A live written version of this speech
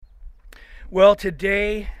Well,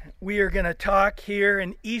 today we are going to talk here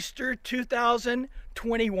in Easter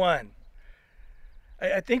 2021.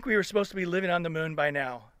 I think we were supposed to be living on the moon by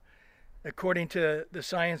now, according to the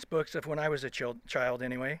science books of when I was a child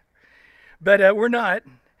anyway. But we're not.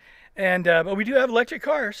 But we do have electric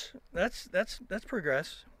cars. That's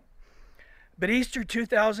progress. But Easter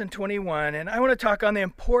 2021, and I want to talk on the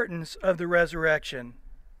importance of the resurrection.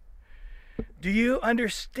 Do you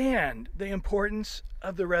understand the importance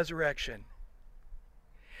of the resurrection?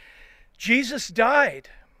 Jesus died,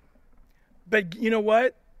 but you know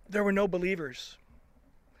what? There were no believers.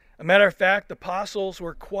 A matter of fact, the apostles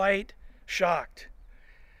were quite shocked.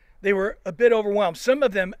 They were a bit overwhelmed. Some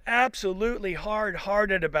of them absolutely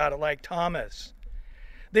hard-hearted about it, like Thomas.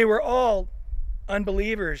 They were all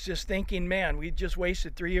unbelievers, just thinking, man, we just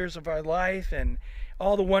wasted 3 years of our life, and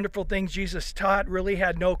all the wonderful things Jesus taught really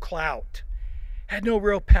had no clout, had no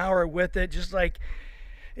real power with it, just like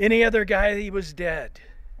any other guy. He was dead.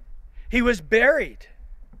 He was buried.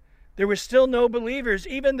 There were still no believers.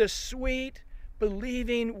 Even the sweet,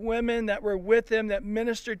 believing women that were with him, that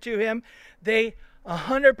ministered to him, they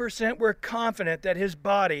 100% were confident that his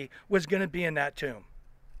body was going to be in that tomb.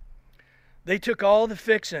 They took all the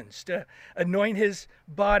fixings to anoint his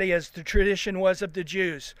body, as the tradition was of the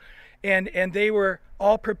Jews. And they were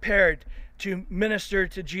all prepared to minister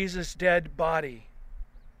to Jesus' dead body.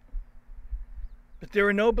 But there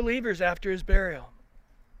were no believers after his burial.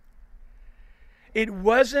 It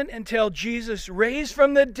wasn't until Jesus raised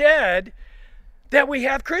from the dead that we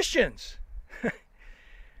have Christians.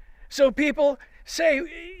 So people say,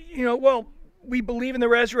 well, we believe in the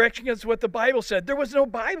resurrection because what the Bible said. There was no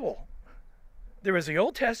Bible. There was the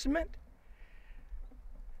Old Testament.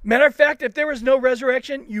 Matter of fact, if there was no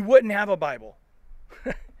resurrection, you wouldn't have a Bible.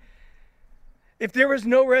 If there was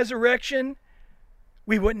no resurrection,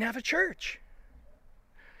 we wouldn't have a church.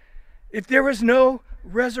 If there was no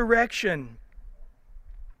resurrection,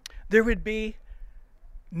 there would be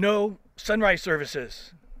no sunrise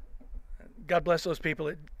services. God bless those people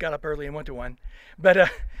that got up early and went to one. But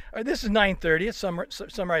this is 9:30.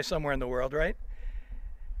 It's sunrise somewhere in the world, right?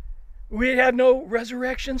 We'd have no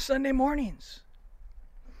resurrection Sunday mornings.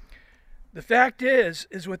 The fact is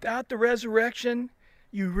without the resurrection,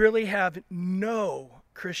 you really have no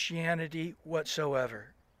Christianity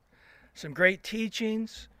whatsoever. Some great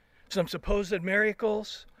teachings, some supposed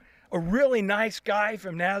miracles, a really nice guy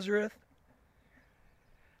from Nazareth,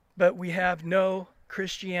 but we have no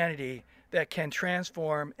Christianity that can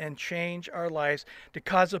transform and change our lives to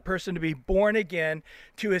cause a person to be born again,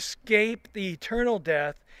 to escape the eternal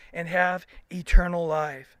death and have eternal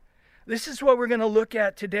life. This is what we're going to look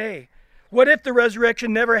at today. What if the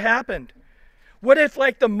resurrection never happened? What if,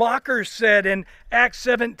 like the mockers said in Acts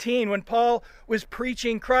 17, when Paul was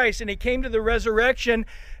preaching Christ and he came to the resurrection,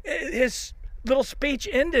 his little speech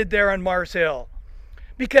ended there on Mars Hill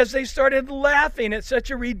because they started laughing at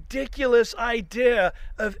such a ridiculous idea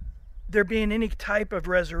of there being any type of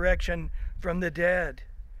resurrection from the dead.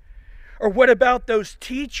 Or what about those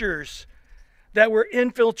teachers that were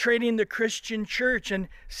infiltrating the Christian church in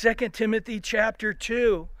 2 Timothy chapter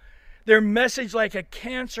 2? Their message, like a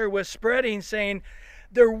cancer, was spreading, saying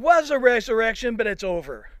there was a resurrection, but it's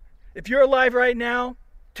over. If you're alive right now,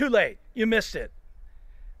 too late. You missed it.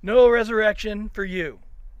 No resurrection for you.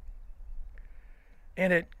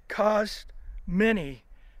 And it caused many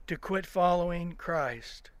to quit following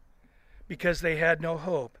Christ because they had no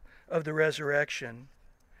hope of the resurrection.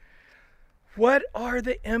 What are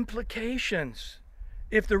the implications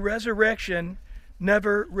if the resurrection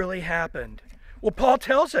never really happened? Well, Paul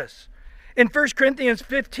tells us in 1 Corinthians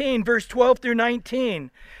 15, verse 12 through 19.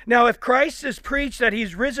 Now, if Christ is preached that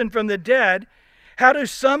he's risen from the dead, how do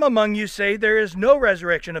some among you say there is no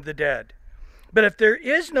resurrection of the dead? But if there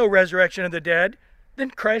is no resurrection of the dead,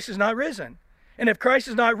 then Christ is not risen. And if Christ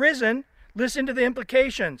is not risen, listen to the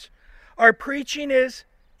implications. Our preaching is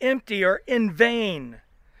empty or in vain.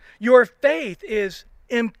 Your faith is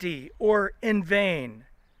empty or in vain.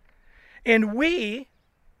 And we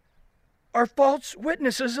are false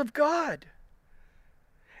witnesses of God.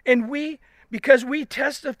 And because we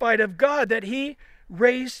testified of God that he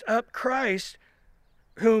raised up Christ,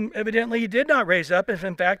 whom evidently he did not raise up, if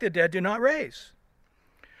in fact the dead do not raise.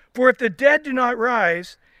 For if the dead do not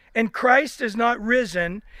rise, and Christ is not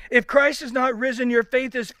risen, if Christ is not risen, your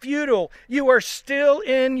faith is futile. You are still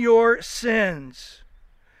in your sins.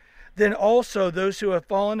 Then also those who have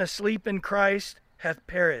fallen asleep in Christ have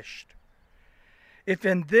perished. If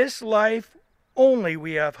in this life only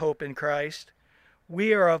we have hope in Christ,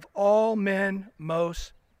 we are of all men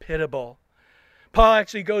most pitiable. Paul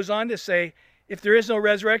actually goes on to say, if there is no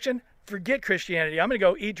resurrection, forget Christianity. I'm going to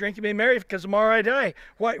go eat, drink, and be merry because tomorrow I die.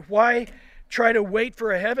 Why try to wait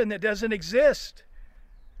for a heaven that doesn't exist?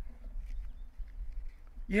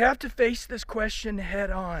 You have to face this question head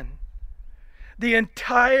on. The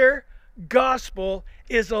entire gospel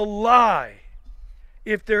is a lie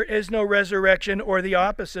if there is no resurrection, or the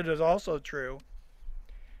opposite is also true.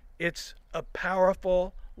 It's a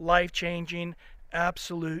powerful, life-changing,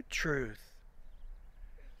 absolute truth.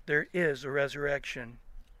 There is a resurrection.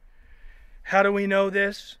 How do we know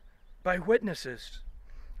this? By witnesses.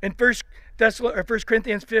 In 1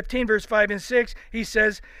 Corinthians 15, verse 5 and 6, he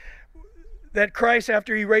says that Christ,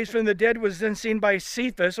 after he raised from the dead, was then seen by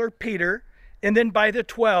Cephas, or Peter, and then by the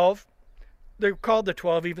 12. They're called the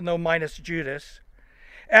 12, even though minus Judas.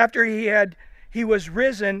 After he was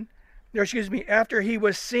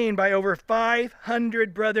seen by over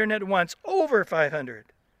 500 brethren at once, over 500,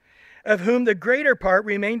 of whom the greater part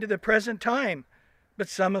remain to the present time, but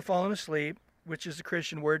some have fallen asleep, which is the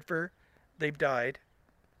Christian word for they've died.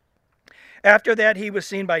 After that, he was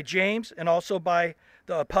seen by James and also by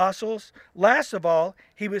the apostles. Last of all,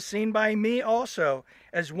 he was seen by me also,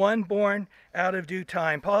 as one born out of due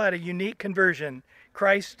time. Paul had a unique conversion.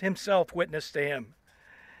 Christ himself witnessed to him.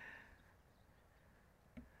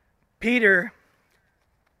 Peter,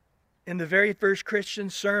 in the very first Christian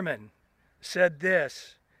sermon, said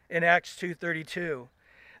this in Acts 2:32,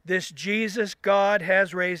 "This Jesus God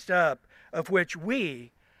has raised up, of which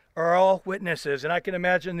we are all witnesses." And I can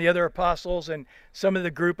imagine the other apostles and some of the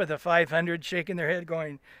group of the 500 shaking their head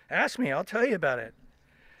going, "Ask me, I'll tell you about it."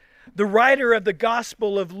 The writer of the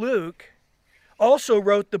Gospel of Luke also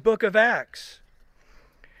wrote the book of Acts.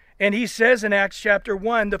 And he says in Acts chapter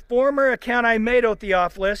 1, "The former account I made, O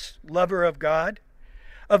Theophilus, lover of God,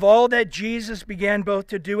 of all that Jesus began both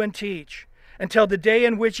to do and teach, until the day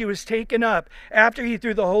in which he was taken up, after he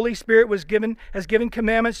through the Holy Spirit has given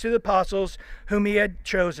commandments to the apostles whom he had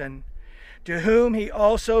chosen, to whom he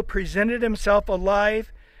also presented himself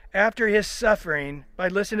alive after his suffering," by,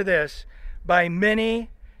 listen to this, "by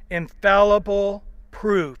many infallible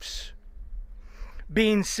proofs,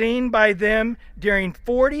 being seen by them during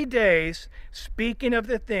 40 days, speaking of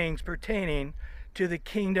the things pertaining to the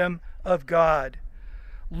kingdom of God."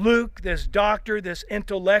 Luke, this doctor, this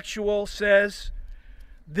intellectual, says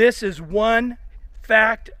this is one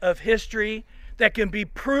fact of history that can be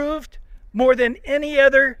proved more than any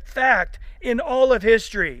other fact in all of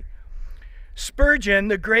history. Spurgeon,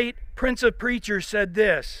 the great prince of preachers, said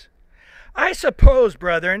this, "I suppose,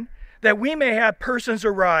 brethren, that we may have persons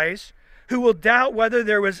arise who will doubt whether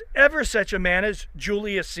there was ever such a man as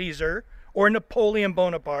Julius Caesar or Napoleon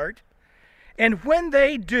Bonaparte. And when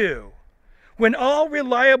they do, when all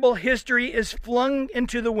reliable history is flung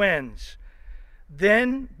into the winds,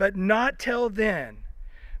 then, but not till then,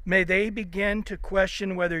 may they begin to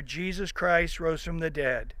question whether Jesus Christ rose from the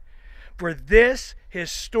dead. For this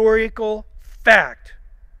historical fact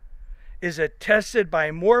is attested by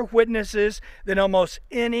more witnesses than almost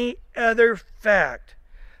any other fact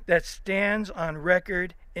that stands on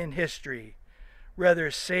record in history,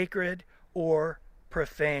 whether sacred or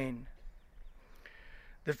profane."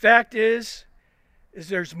 The fact is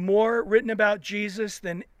there's more written about Jesus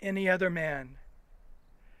than any other man.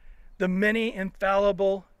 The many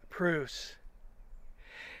infallible proofs.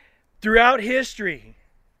 Throughout history,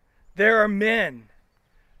 there are men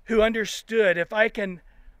who understood, if I can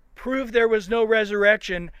prove there was no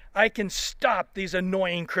resurrection, I can stop these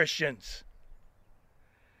annoying Christians.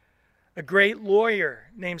 A great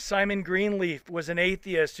lawyer named Simon Greenleaf was an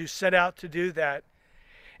atheist who set out to do that.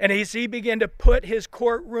 And as he began to put his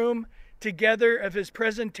courtroom together of his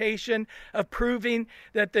presentation of proving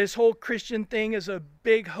that this whole Christian thing is a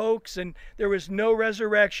big hoax and there was no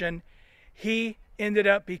resurrection, he ended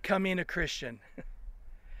up becoming a Christian.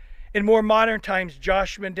 In more modern times,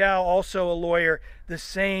 Josh McDowell, also a lawyer, the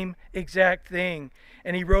same exact thing.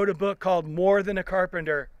 And he wrote a book called More Than a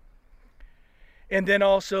Carpenter. And then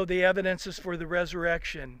also the evidences for the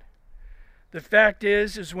resurrection. The fact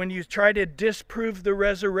is when you try to disprove the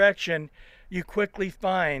resurrection, you quickly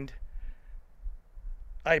find,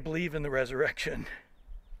 I believe in the resurrection.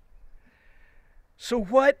 So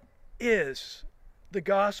what is the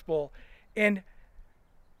gospel? And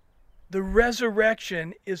the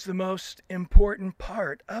resurrection is the most important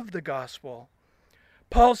part of the gospel.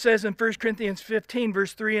 Paul says in 1 Corinthians 15,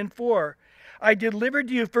 verse 3 and 4, "I delivered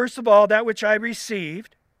to you first of all that which I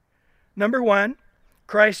received." Number 1,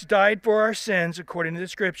 Christ died for our sins according to the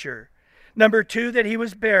Scripture. Number 2, that he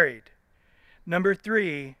was buried. Number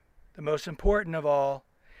 3, the most important of all,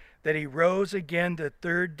 that he rose again the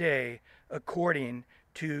third day according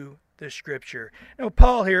to the Scripture. Now,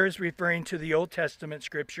 Paul here is referring to the Old Testament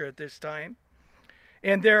Scripture at this time.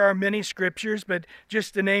 And there are many Scriptures, but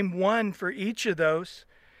just to name one for each of those,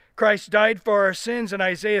 Christ died for our sins in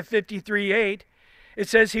Isaiah 53:8. It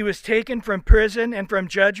says he was taken from prison and from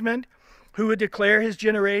judgment. Who would declare his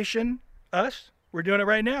generation? Us. We're doing it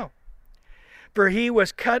right now. For he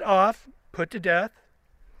was cut off, put to death,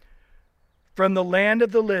 from the land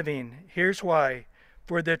of the living. Here's why.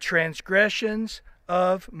 For the transgressions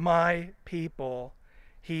of my people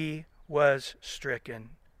he was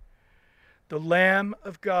stricken. The Lamb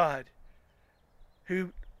of God,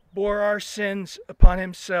 who bore our sins upon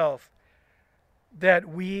himself, that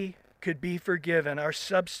we could be forgiven, our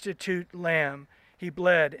substitute lamb. He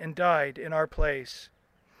bled and died in our place.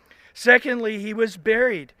 Secondly, he was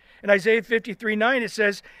buried. In Isaiah 53:9, it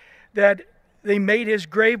says that they made his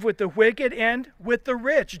grave with the wicked and with the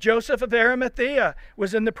rich. Joseph of Arimathea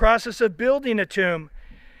was in the process of building a tomb,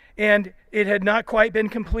 and it had not quite been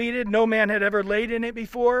completed. No man had ever laid in it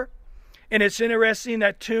before. And it's interesting,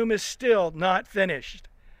 that tomb is still not finished.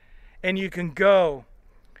 And you can go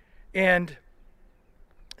and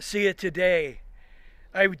see it today.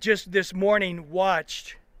 I just this morning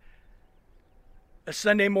watched a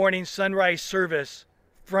Sunday morning sunrise service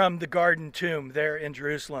from the Garden Tomb there in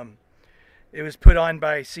Jerusalem. It was put on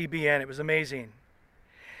by CBN. It was amazing.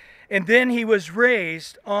 And then he was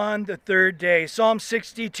raised on the third day. Psalm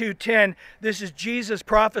 62:10, this is Jesus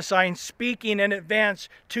prophesying, speaking in advance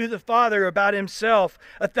to the Father about himself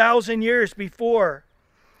 1,000 years before.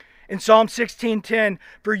 In Psalm 16:10,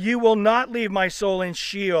 for you will not leave my soul in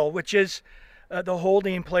Sheol, which is the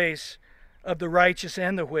holding place of the righteous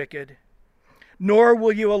and the wicked. Nor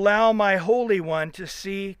will you allow my Holy One to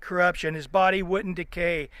see corruption. His body wouldn't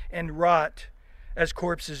decay and rot as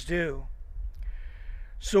corpses do.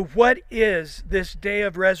 So what is this day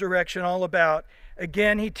of resurrection all about?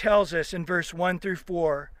 Again, he tells us in verse 1 through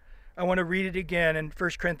 4. I want to read it again in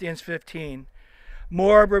 1 Corinthians 15.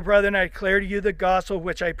 Moreover, brethren, I declare to you the gospel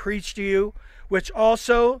which I preached to you, which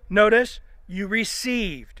also, notice, you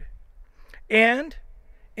received, and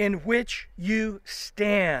in which you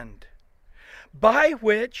stand, by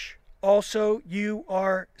which also you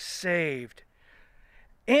are saved,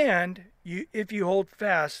 and if you hold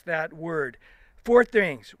fast that word. 4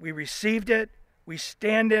 things. We received it, we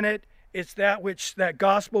stand in it, it's that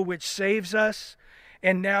gospel which saves us,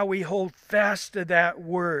 and now we hold fast to that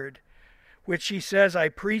word, which he says, I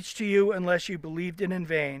preached to you unless you believed it in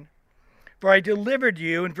vain. For I delivered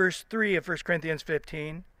you, in verse 3 of 1 Corinthians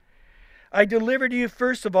 15, I delivered to you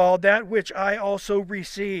first of all that which I also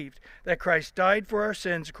received, that Christ died for our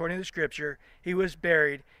sins according to the Scripture. He was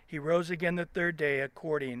buried. He rose again the third day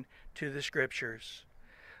according to the Scriptures.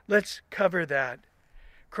 Let's cover that.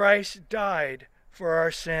 Christ died for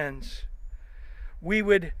our sins. We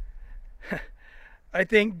would, I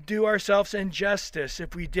think, do ourselves injustice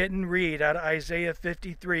if we didn't read out of Isaiah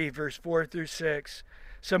 53, verse 4 through 6,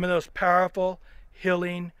 some of those powerful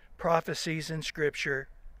healing prophecies in Scripture.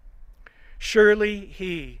 Surely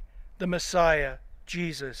he, the Messiah,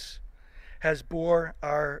 Jesus, has bore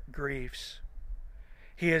our griefs.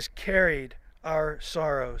 He has carried our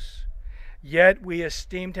sorrows. Yet we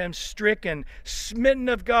esteemed him stricken, smitten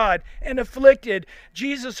of God, and afflicted.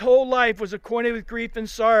 Jesus' whole life was acquainted with grief and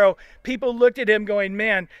sorrow. People looked at him going,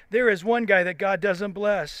 man, there is one guy that God doesn't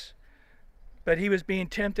bless. But he was being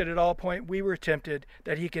tempted at all points. We were tempted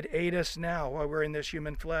that he could aid us now while we're in this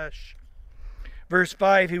human flesh. Verse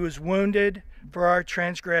 5, he was wounded for our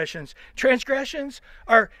transgressions. Transgressions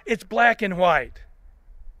it's black and white.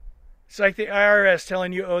 It's like the IRS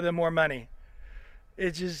telling you owe them more money.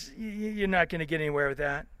 It's just, you're not going to get anywhere with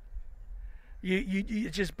that.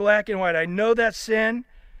 It's just black and white. I know that's sin.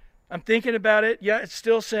 I'm thinking about it. Yeah, it's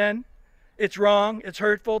still sin. It's wrong. It's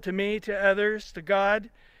hurtful to me, to others, to God.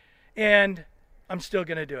 And I'm still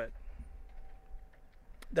going to do it.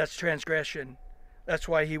 That's transgression. That's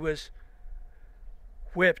why he was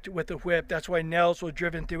whipped with a whip. That's why nails were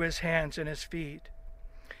driven through his hands and his feet.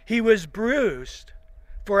 He was bruised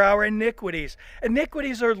for our iniquities.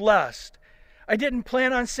 Iniquities are lust. I didn't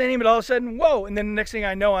plan on sinning, but all of a sudden, whoa, and then the next thing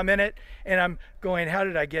I know, I'm in it, and I'm going, how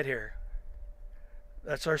did I get here?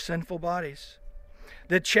 That's our sinful bodies.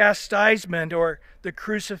 The chastisement or the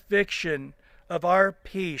crucifixion of our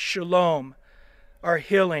peace, shalom, our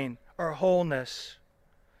healing, our wholeness,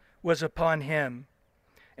 was upon him,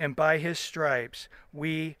 and by his stripes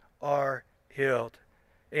we are healed.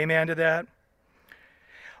 Amen to that?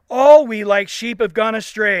 All we like sheep have gone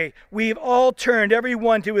astray. We've all turned every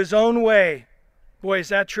one to his own way. Boy, is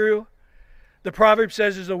that true? The proverb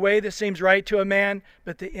says there's a way that seems right to a man,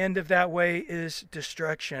 but the end of that way is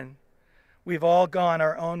destruction. We've all gone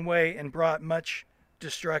our own way and brought much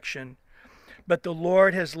destruction. But the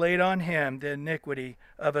Lord has laid on him the iniquity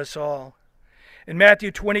of us all. In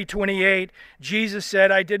Matthew 20:28, Jesus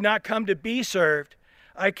said, I did not come to be served.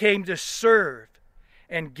 I came to serve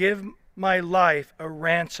and give my life a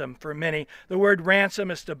ransom for many. The word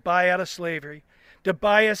ransom is to buy out of slavery, to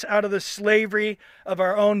buy us out of the slavery of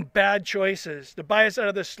our own bad choices, to buy us out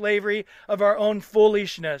of the slavery of our own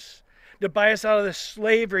foolishness, to buy us out of the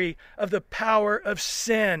slavery of the power of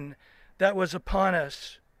sin that was upon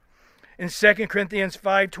us. In 2 Corinthians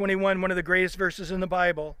 5:21, one of the greatest verses in the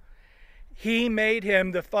Bible, he made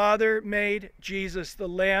him, the Father made Jesus, the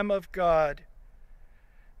Lamb of God,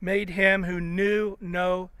 made him who knew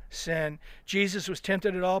no sin. Jesus was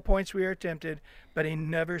tempted at all points we are tempted, but he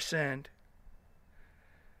never sinned.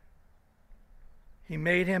 He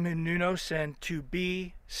made him who knew no sin to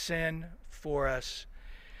be sin for us.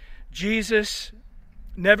 Jesus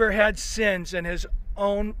never had sins in his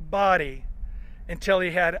own body until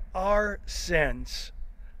he had our sins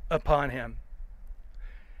upon him.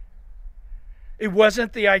 It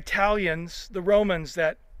wasn't the Italians, the Romans,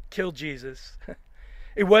 that killed Jesus.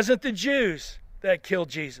 It wasn't the Jews that killed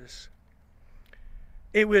Jesus.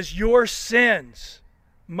 It was your sins,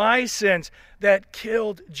 my sins, that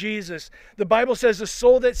killed Jesus. The Bible says the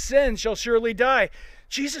soul that sins shall surely die.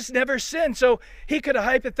 Jesus never sinned, so he could have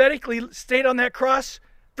hypothetically stayed on that cross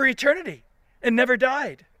for eternity and never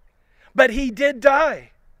died. But he did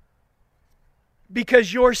die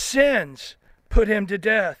because your sins put him to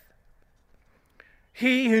death.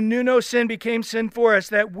 He who knew no sin became sin for us,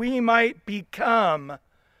 that we might become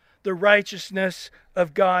the righteousness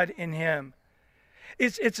of God in him.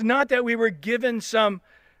 It's not that we were given some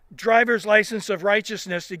driver's license of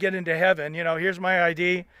righteousness to get into heaven. You know, here's my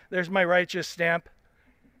ID, there's my righteous stamp.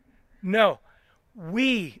 No,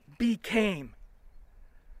 we became.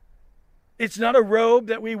 It's not a robe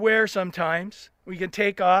that we wear sometimes. We can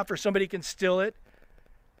take off, or somebody can steal it,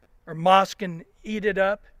 or moths can eat it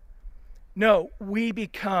up. No, we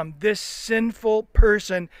become this sinful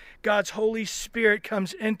person. God's Holy Spirit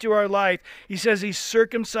comes into our life. He says he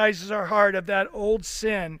circumcises our heart of that old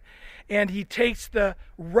sin, and he takes the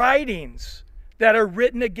writings that are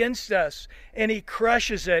written against us, and he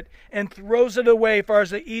crushes it and throws it away as far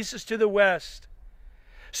as the east is to the west.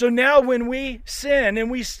 So now when we sin, and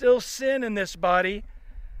we still sin in this body,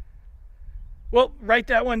 well, write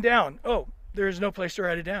that one down. Oh, there is no place to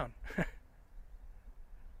write it down.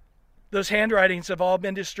 Those handwritings have all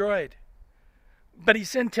been destroyed. But he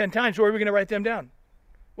sinned 10 times. Where are we going to write them down?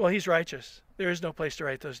 Well, he's righteous. There is no place to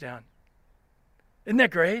write those down. Isn't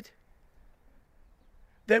that great?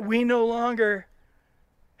 That we no longer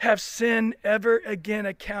have sin ever again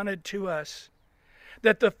accounted to us.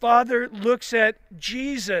 That the Father looks at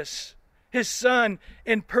Jesus, his Son,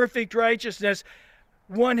 in perfect righteousness,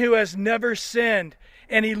 one who has never sinned,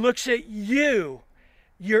 and he looks at you.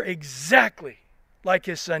 You're exactly like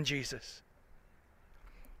his Son Jesus.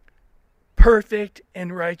 Perfect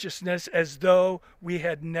in righteousness, as though we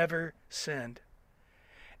had never sinned.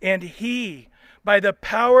 And he, by the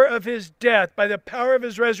power of his death, by the power of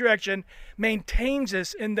his resurrection, maintains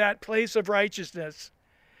us in that place of righteousness.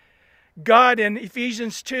 God, in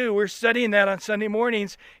Ephesians 2, we're studying that on Sunday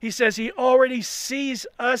mornings, he says he already sees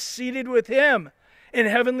us seated with him in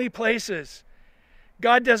heavenly places.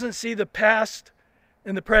 God doesn't see the past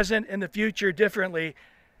and the present and the future differently.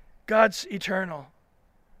 God's eternal.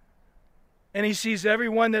 And he sees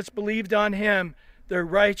everyone that's believed on him. They're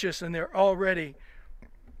righteous and they're already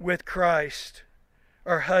with Christ,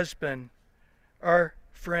 our husband, our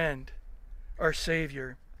friend, our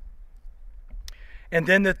Savior. And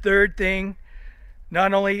then the third thing,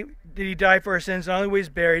 not only did he die for our sins, not only was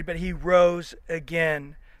he buried, but he rose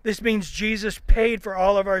again. This means Jesus paid for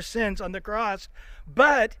all of our sins on the cross.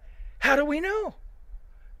 But how do we know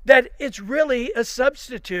that it's really a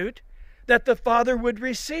substitute that the Father would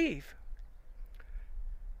receive?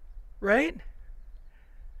 Right?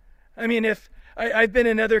 I mean, if I've been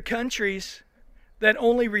in other countries that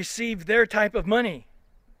only receive their type of money,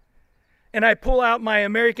 and I pull out my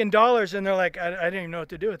American dollars and they're like, I didn't even know what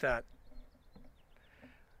to do with that.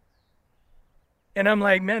 And I'm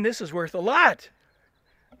like, man, this is worth a lot.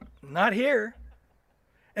 Not here.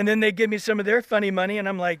 And then they give me some of their funny money and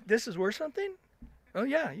I'm like, this is worth something? Oh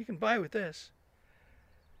yeah, you can buy with this.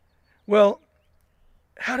 Well,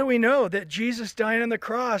 how do we know that Jesus dying on the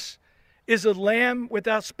cross is a lamb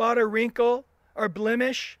without spot or wrinkle or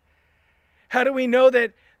blemish? How do we know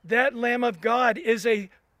that that Lamb of God is a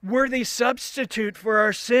worthy substitute for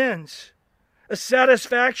our sins, a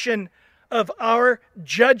satisfaction of our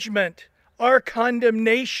judgment, our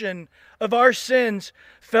condemnation, of our sins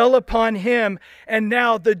fell upon him, and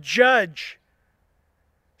now the judge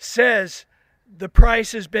says the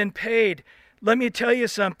price has been paid. Let me tell you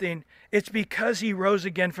something. It's because he rose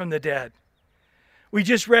again from the dead. We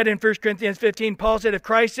just read in 1 Corinthians 15, Paul said, if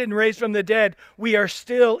Christ didn't raise from the dead, we are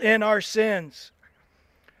still in our sins.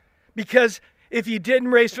 Because if he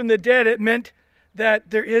didn't raise from the dead, it meant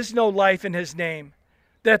that there is no life in his name.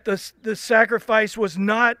 That the sacrifice was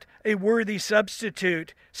not a worthy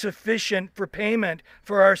substitute sufficient for payment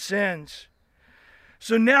for our sins.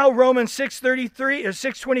 So now Romans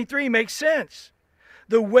 6:23 makes sense.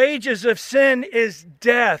 The wages of sin is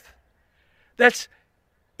death. That's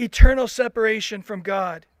eternal separation from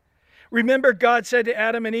God. Remember, God said to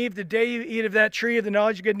Adam and Eve, the day you eat of that tree of the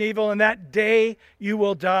knowledge of good and evil, and that day you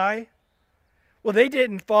will die. Well, they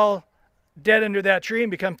didn't fall dead under that tree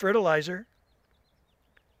and become fertilizer.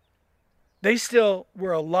 They still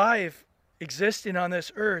were alive, existing on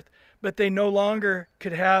this earth, but they no longer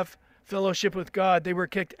could have fellowship with God. They were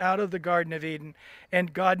kicked out of the Garden of Eden,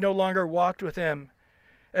 and God no longer walked with them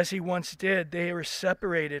as he once did. They were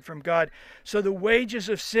separated from God. So the wages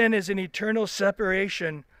of sin is an eternal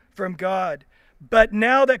separation from God. But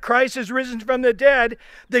now that Christ has risen from the dead,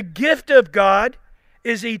 the gift of God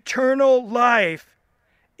is eternal life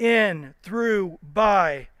in, through,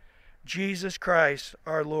 by Jesus Christ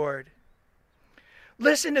our Lord.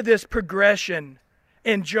 Listen to this progression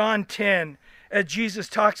in John 10 as Jesus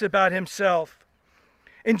talks about himself.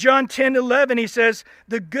 In John 10:11 he says,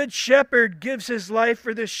 the good shepherd gives his life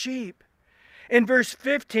for the sheep. In verse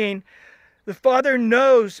 15, the Father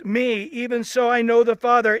knows me, even so I know the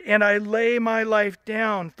Father, and I lay my life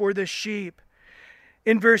down for the sheep.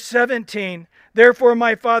 In verse 17, therefore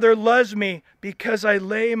my Father loves me, because I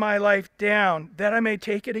lay my life down, that I may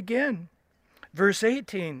take it again. Verse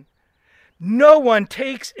 18, no one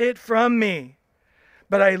takes it from me,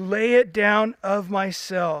 but I lay it down of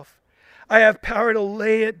myself. I have power to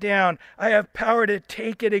lay it down. I have power to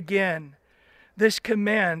take it again. This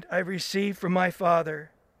command I received from my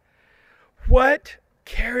Father. What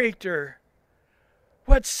character!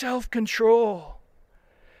 What self-control!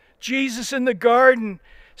 Jesus in the garden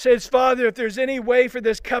says, Father, if there's any way for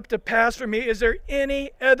this cup to pass from me, is there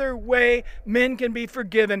any other way men can be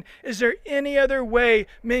forgiven? Is there any other way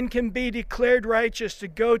men can be declared righteous to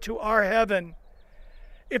go to our heaven?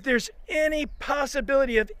 If there's any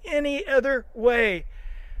possibility of any other way,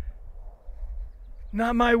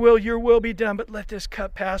 not my will, your will be done, but let this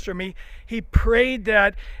cup pass from me. He prayed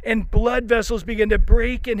that, and blood vessels began to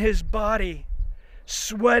break in his body,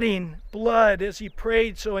 sweating blood as he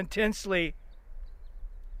prayed so intensely.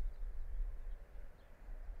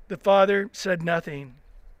 The Father said nothing.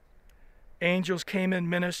 Angels came and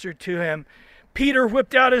ministered to him. Peter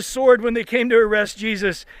whipped out his sword when they came to arrest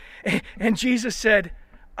Jesus. And Jesus said,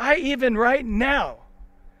 I even right now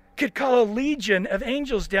could call a legion of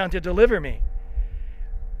angels down to deliver me.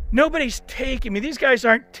 Nobody's taking me. These guys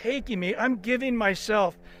aren't taking me. I'm giving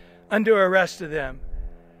myself unto arrest of them.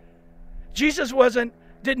 Jesus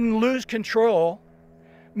didn't lose control.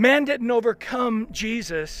 Man didn't overcome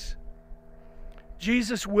Jesus.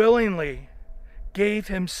 Jesus willingly gave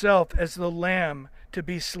himself as the lamb to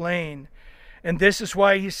be slain. And this is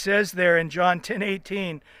why he says there in John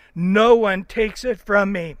 10:18, no one takes it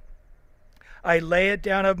from me. I lay it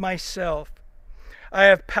down of myself. I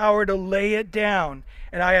have power to lay it down,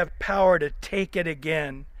 and I have power to take it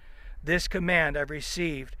again. This command I've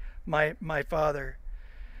received my Father.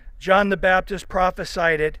 John the Baptist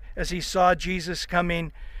prophesied it as he saw Jesus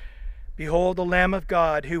coming. Behold the Lamb of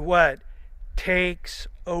God who what? Takes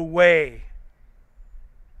away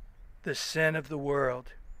the sin of the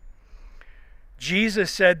world.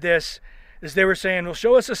 Jesus said this as they were saying, well,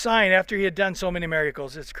 show us a sign after he had done so many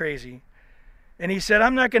miracles. It's crazy. And he said,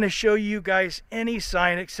 I'm not going to show you guys any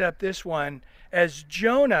sign except this one. As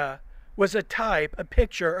Jonah was a type, a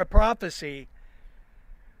picture, a prophecy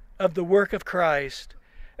of the work of Christ.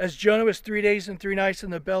 As Jonah was 3 days and 3 nights in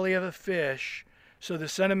the belly of a fish, so the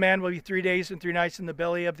Son of Man will be 3 days and 3 nights in the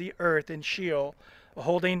belly of the earth in Sheol.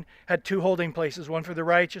 Had two holding places, one for the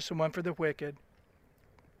righteous and one for the wicked.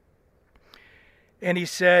 And he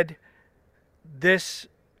said, this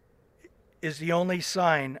is the only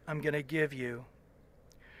sign I'm going to give you.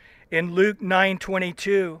 In Luke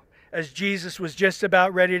 9:22, as Jesus was just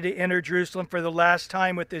about ready to enter Jerusalem for the last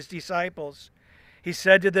time with his disciples, he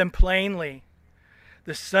said to them plainly,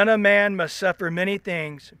 the Son of Man must suffer many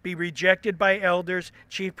things, be rejected by elders,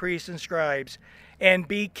 chief priests, and scribes, and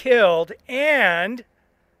be killed, and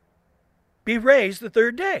be raised the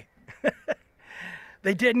third day.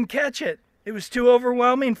 They didn't catch it. It was too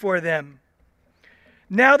overwhelming for them.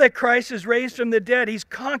 Now that Christ is raised from the dead, he's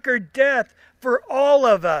conquered death for all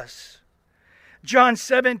of us. John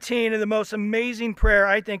 17, in the most amazing prayer,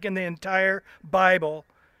 I think, in the entire Bible.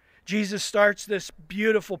 Jesus starts this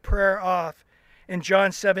beautiful prayer off in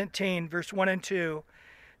John 17, verse 1 and 2.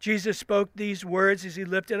 Jesus spoke these words as he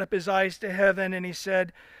lifted up his eyes to heaven, and he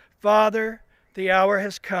said, Father, the hour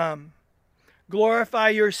has come. Glorify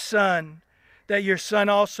your Son, that your Son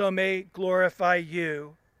also may glorify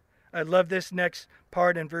you. I love this next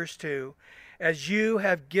part in verse 2. As you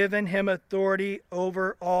have given him authority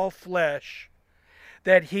over all flesh,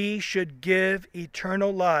 that he should give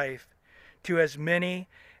eternal life to as many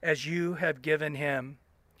as you have given him.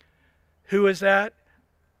 Who is that?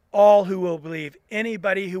 All who will believe.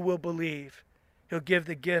 Anybody who will believe. He'll give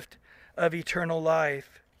the gift of eternal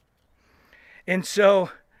life. And so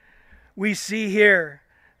we see here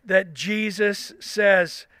that Jesus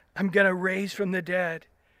says, I'm going to raise from the dead.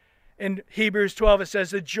 In Hebrews 12 it says,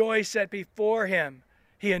 the joy set before him,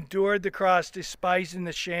 he endured the cross, despising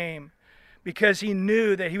the shame, because he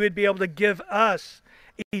knew that he would be able to give us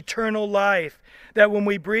eternal life. That when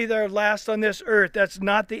we breathe our last on this earth, that's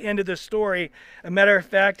not the end of the story. A matter of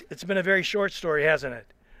fact, it's been a very short story, hasn't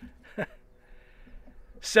it?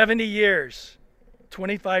 70 years,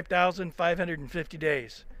 25,550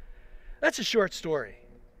 days. That's a short story.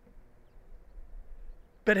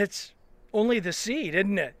 But it's only the seed,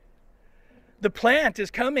 isn't it? The plant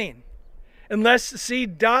is coming. Unless the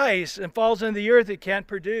seed dies and falls into the earth, it can't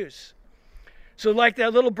produce. So like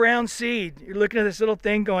that little brown seed, you're looking at this little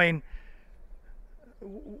thing going,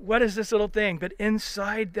 what is this little thing? But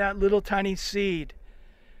inside that little tiny seed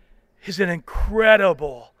is an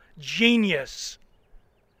incredible genius.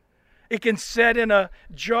 It can set in a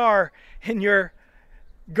jar in your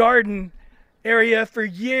garden area for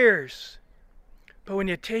years. But when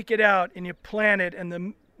you take it out and you plant it and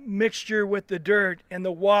the mixture with the dirt and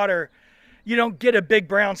the water, you don't get a big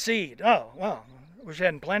brown seed. Oh, well, I wish I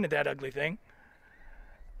hadn't planted that ugly thing.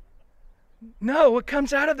 No, what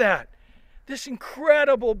comes out of that? This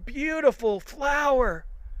incredible, beautiful flower.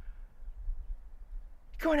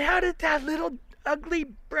 Going, how did that little ugly,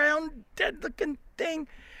 brown, dead-looking thing,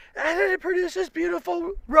 how did it produce this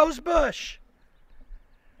beautiful rose bush?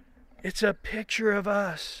 It's a picture of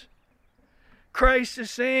us. Christ is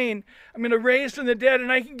saying, I'm going to raise from the dead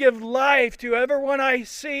and I can give life to everyone I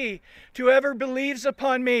see, to whoever believes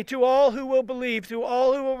upon me, to all who will believe, to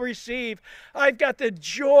all who will receive. I've got the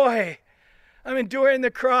joy. I'm enduring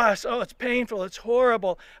the cross. Oh, it's painful. It's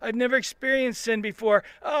horrible. I've never experienced sin before.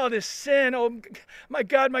 Oh, this sin. Oh, my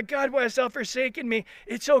God, why hast thou forsaken me?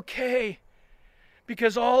 It's okay.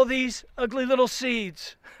 Because all these ugly little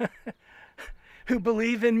seeds who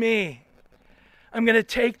believe in me, I'm going to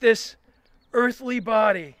take this earthly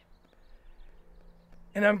body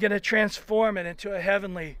and I'm going to transform it into a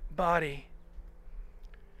heavenly body.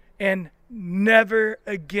 And never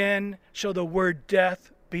again shall the word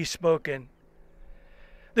death be spoken.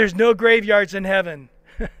 There's no graveyards in heaven.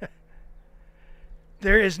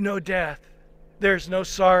 There is no death. There's no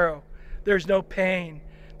sorrow. There's no pain.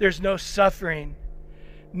 There's no suffering.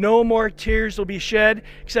 No more tears will be shed,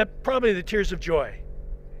 except probably the tears of joy.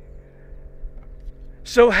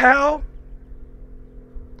 So how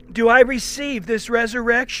do I receive this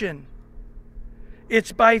resurrection?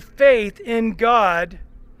 It's by faith in God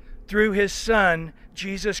through his Son,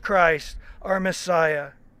 Jesus Christ, our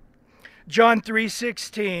Messiah. John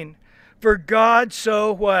 3:16, for God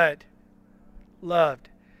so what? Loved.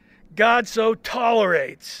 God so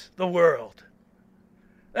tolerates the world.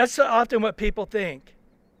 That's so often what people think.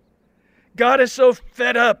 God is so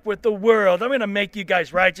fed up with the world. I'm going to make you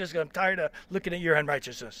guys righteous because I'm tired of looking at your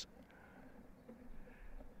unrighteousness.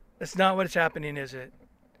 That's not what's happening, is it?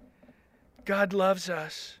 God loves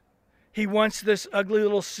us. He wants this ugly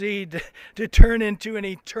little seed to turn into an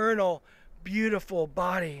eternal, beautiful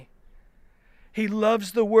body. He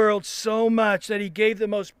loves the world so much that he gave the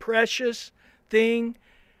most precious thing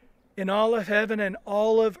in all of heaven and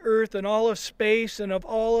all of earth and all of space and of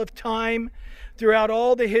all of time. Throughout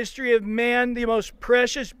all the history of man, the most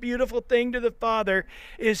precious, beautiful thing to the Father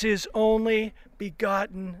is his only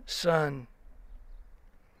begotten Son.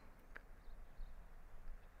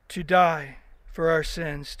 To die for our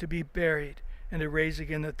sins, to be buried, and to rise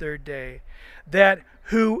again the third day. That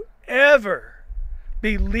whoever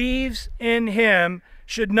believes in him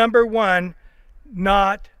should, number one,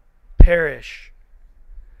 not perish,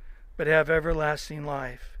 but have everlasting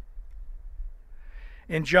life.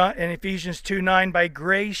 In Ephesians 2:9, by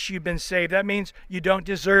grace you've been saved. That means you don't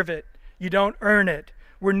deserve it. You don't earn it.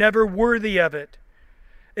 We're never worthy of it.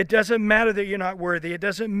 It doesn't matter that you're not worthy. It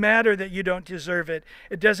doesn't matter that you don't deserve it.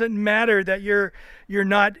 It doesn't matter that you're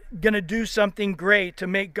not going to do something great to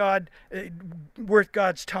make God worth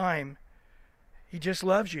God's time. He just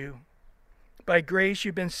loves you. By grace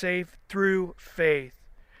you've been saved through faith.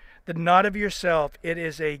 That not of yourself, it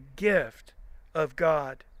is a gift of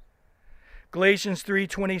God. Galatians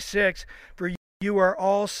 3:26, for you are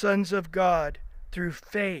all sons of God through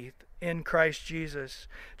faith in Christ Jesus.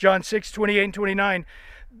 John 6:28 and 29,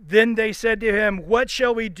 then they said to him, what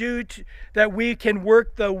shall we do that we can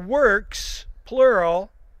work the works, plural,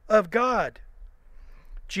 of God?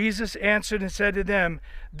 Jesus answered and said to them,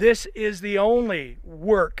 this is the only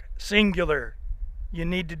work, singular, you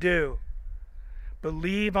need to do.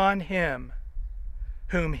 Believe on him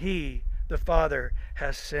whom he, the Father,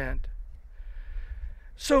 has sent.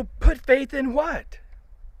 So put faith in what?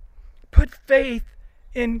 Put faith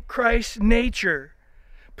in Christ's nature.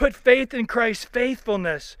 Put faith in Christ's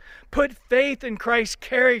faithfulness. Put faith in Christ's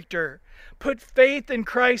character. Put faith in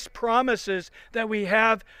Christ's promises that we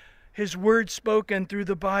have his word spoken through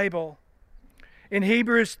the Bible. In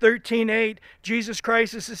Hebrews 13:8, Jesus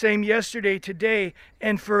Christ is the same yesterday, today,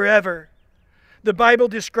 and forever. The Bible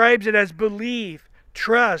describes it as believe,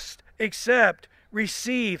 trust, accept,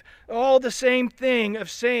 receive. All the same thing of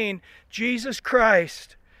saying, Jesus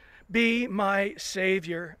Christ, be my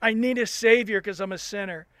Savior. I need a Savior because I'm a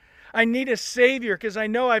sinner. I need a Savior because I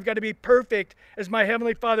know I've got to be perfect as my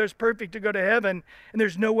Heavenly Father is perfect to go to heaven. And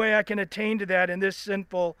there's no way I can attain to that in this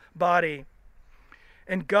sinful body.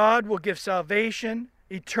 And God will give salvation,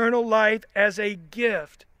 eternal life as a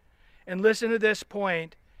gift. And listen to this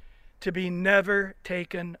point, to be never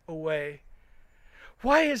taken away.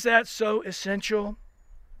 Why is that so essential?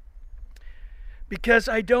 Because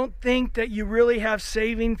I don't think that you really have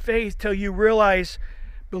saving faith till you realize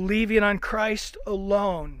believing on Christ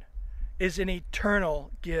alone is an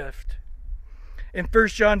eternal gift. In 1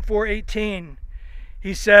 John 4:18,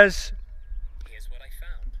 he says, here's what I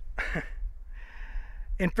found.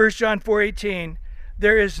 In 1 John 4:18,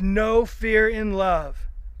 there is no fear in love,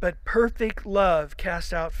 but perfect love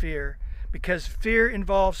casts out fear, because fear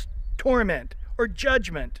involves torment or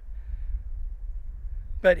judgment.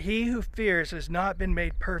 But he who fears has not been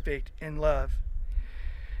made perfect in love.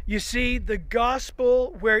 You see, the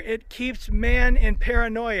gospel, where it keeps man in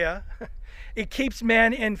paranoia, it keeps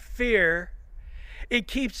man in fear, it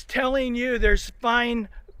keeps telling you there's fine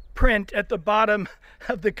print at the bottom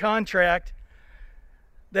of the contract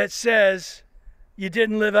that says you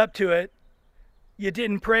didn't live up to it, you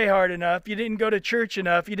didn't pray hard enough, you didn't go to church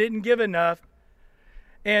enough, you didn't give enough,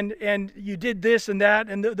 and you did this and that,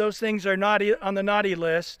 and those things are naughty on the naughty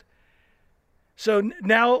list. So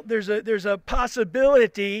now there's a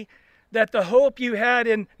possibility that the hope you had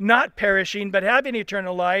in not perishing but having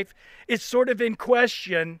eternal life is sort of in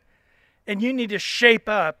question, and you need to shape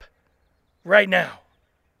up right now.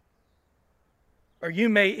 Or you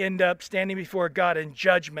may end up standing before God in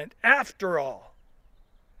judgment after all.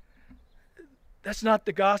 That's not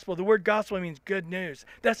the gospel. The word gospel means good news.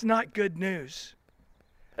 That's not good news.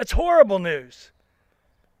 That's horrible news.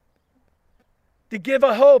 To give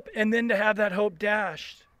a hope and then to have that hope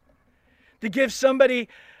dashed. To give somebody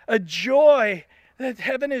a joy that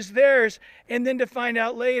heaven is theirs and then to find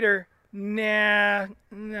out later, not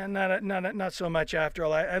so much after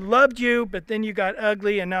all. I loved you, but then you got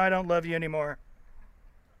ugly and now I don't love you anymore.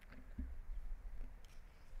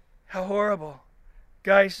 How horrible.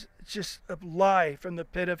 Guys, it's just a lie from the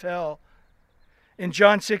pit of hell. In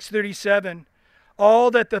John 6:37,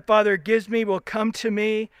 all that the Father gives me will come to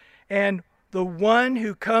me, and the one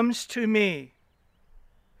who comes to me,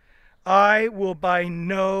 I will by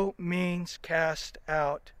no means cast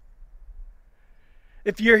out.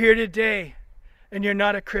 If you're here today and you're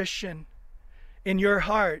not a Christian, in your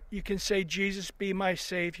heart you can say, Jesus, be my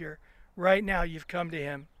Savior. Right now you've come to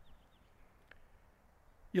him.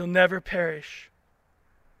 You'll never perish.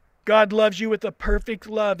 God loves you with a perfect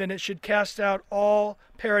love, and it should cast out all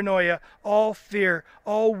paranoia, all fear,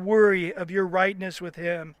 all worry of your rightness with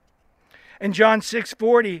him. In John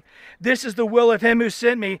 6:40, this is the will of him who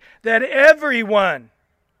sent me, that everyone,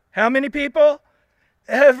 how many people?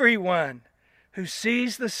 Everyone who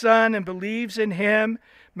sees the Son and believes in him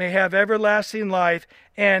may have everlasting life,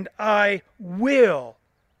 and I will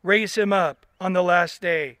raise him up on the last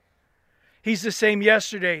day. He's the same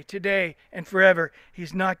yesterday, today, and forever.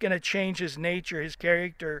 He's not going to change his nature, his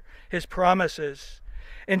character, his promises.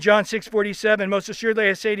 In John 6:47, most assuredly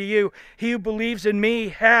I say to you, he who believes in me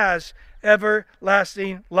has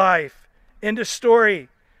everlasting life. End of story.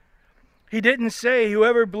 He didn't say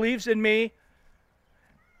whoever believes in me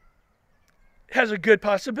has a good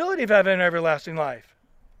possibility of having everlasting life.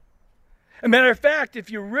 As a matter of fact, if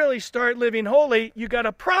you really start living holy, you got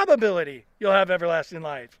a probability you'll have everlasting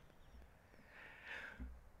life.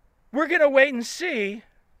 We're going to wait and see,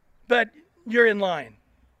 but you're in line.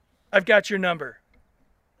 I've got your number.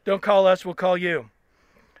 Don't call us, we'll call you.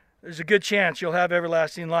 There's a good chance you'll have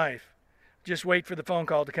everlasting life. Just wait for the phone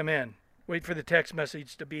call to come in. Wait for the text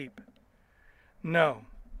message to beep. No.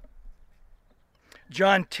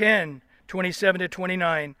 John 10, 27 to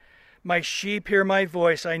 29. My sheep hear my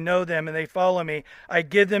voice. I know them and they follow me. I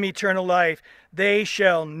give them eternal life. They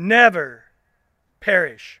shall never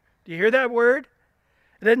perish. Do you hear that word?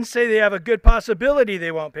 It doesn't say they have a good possibility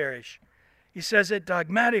they won't perish. He says it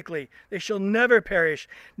dogmatically. They shall never perish.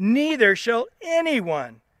 Neither shall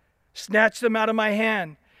anyone snatch them out of my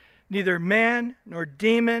hand. Neither man, nor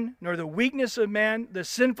demon, nor the weakness of man, the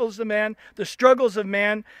sinfulness of man, the struggles of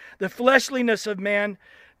man, the fleshliness of man,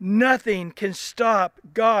 nothing can stop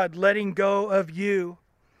God letting go of you.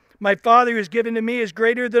 My Father who is given to me is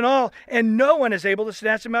greater than all, and no one is able to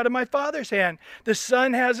snatch him out of my Father's hand. The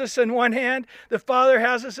Son has us in one hand, the Father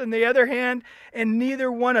has us in the other hand, and neither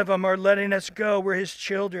one of them are letting us go. We're his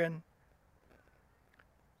children.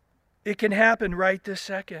 It can happen right this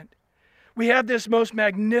second. We have this most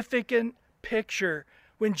magnificent picture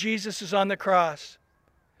when Jesus is on the cross.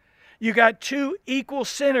 You got two equal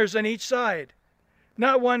sinners on each side.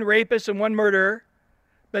 Not one rapist and one murderer,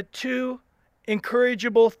 but two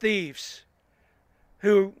incorrigible thieves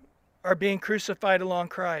who are being crucified along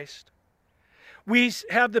Christ. We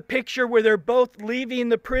have the picture where they're both leaving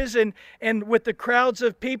the prison, and with the crowds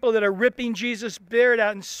of people that are ripping Jesus' beard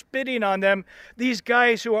out and spitting on them, these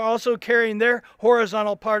guys who are also carrying their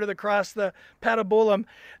horizontal part of the cross, the patibulum,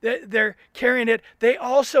 they're carrying it. They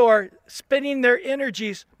also are spending their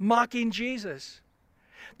energies mocking Jesus.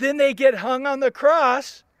 Then they get hung on the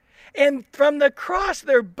cross, and from the cross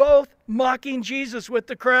they're both mocking Jesus with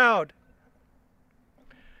the crowd.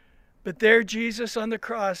 But there Jesus on the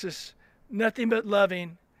cross is nothing but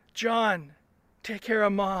loving. John, take care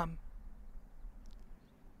of Mom.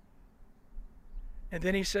 And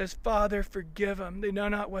then he says, Father, forgive them. They know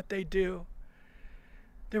not what they do.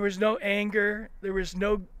 There was no anger. There was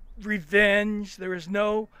no revenge. There was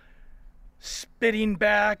no spitting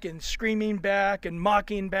back and screaming back and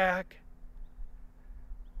mocking back.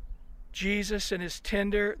 Jesus, in his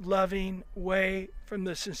tender, loving way, from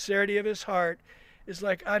the sincerity of his heart, is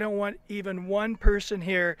like, I don't want even one person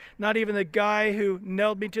here, not even the guy who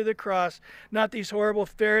nailed me to the cross, not these horrible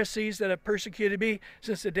Pharisees that have persecuted me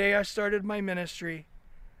since the day I started my ministry.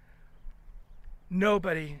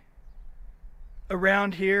 Nobody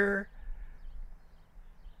around here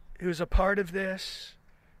who's a part of this,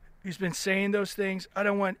 who's been saying those things, I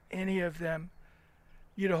don't want any of them,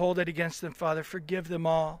 you to hold it against them, Father. Forgive them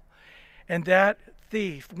all. And that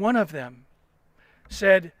thief, one of them,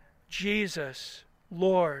 said, Jesus,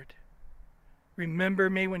 Lord, remember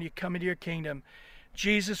me when you come into your kingdom.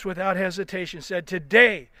 Jesus, without hesitation, said,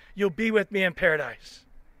 today you'll be with me in paradise.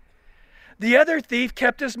 The other thief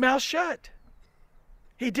kept his mouth shut.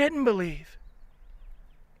 He didn't believe.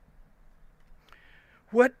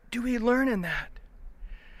 What do we learn in that?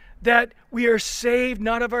 That we are saved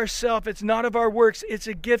not of ourselves. It's not of our works. It's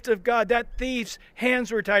a gift of God. That thief's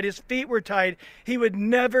hands were tied. His feet were tied. He would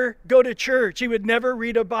never go to church. He would never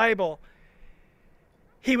read a Bible.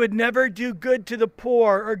 He would never do good to the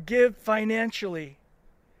poor or give financially.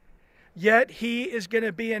 Yet he is going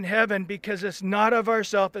to be in heaven because it's not of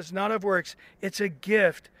ourselves, it's not of works. It's a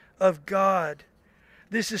gift of God.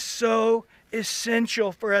 This is so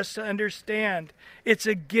essential for us to understand. It's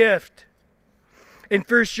a gift. In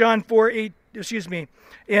 1 John 4:8,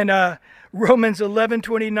 in Romans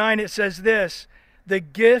 11:29, it says this: the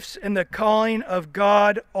gifts and the calling of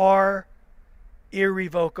God are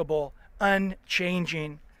irrevocable,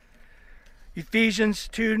 unchanging. Ephesians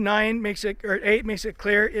 2:8 makes it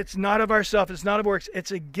clear it's not of ourselves, it's not of works,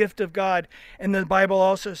 it's a gift of God. And the Bible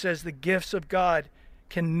also says the gifts of God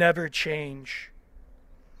can never change.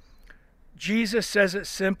 Jesus says it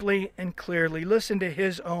simply and clearly. Listen to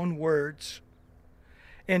his own words.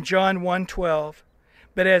 In John 1:12,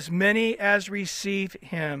 but as many as receive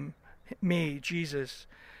him, me, Jesus,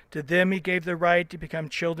 to them he gave the right to become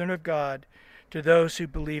children of God, to those who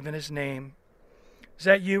believe in his name. Is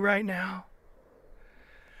that you right now?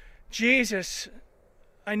 Jesus,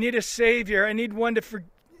 I need a Savior. I need one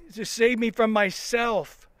to save me from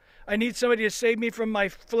myself. I need somebody to save me from my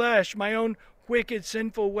flesh, my own wicked,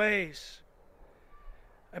 sinful ways.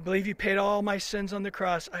 I believe you paid all my sins on the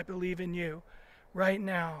cross. I believe in you. Right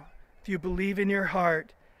now, if you believe in your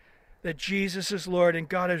heart that Jesus is Lord and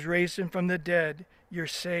God has raised him from the dead, you're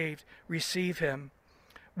saved. Receive him.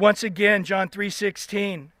 Once again, John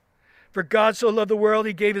 3:16. For God so loved the world,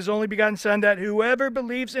 he gave his only begotten Son, that whoever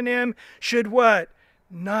believes in him should what?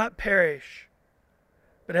 Not perish,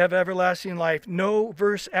 but have everlasting life. No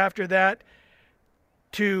verse after that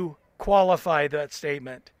to qualify that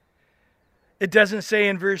statement. It doesn't say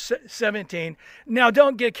in verse 17. Now,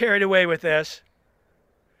 don't get carried away with this.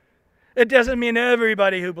 It doesn't mean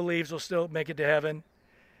everybody who believes will still make it to heaven.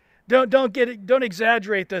 Don't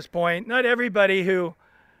exaggerate this point. Not everybody who...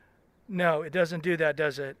 No, it doesn't do that,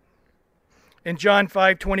 does it? In John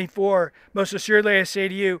 5:24, most assuredly I say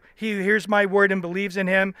to you, he who hears my word and believes in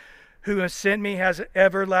him who has sent me has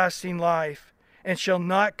everlasting life, and shall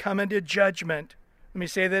not come into judgment. Let me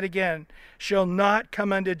say that again. Shall not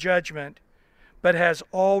come unto judgment, but has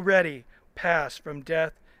already passed from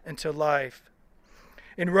death into life.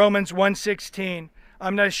 In Romans 1:16,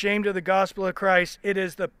 I'm not ashamed of the gospel of Christ. It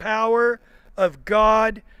is the power of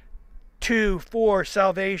God for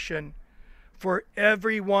salvation for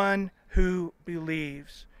everyone who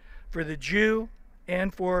believes, for the Jew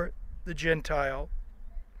and for the Gentile.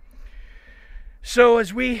 So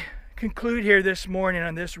as we conclude here this morning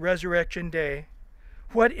on this resurrection day,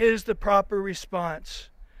 what is the proper response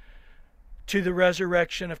to the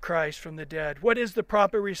resurrection of Christ from the dead? What is the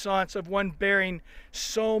proper response of one bearing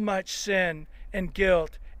so much sin and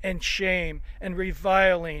guilt and shame and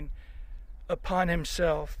reviling upon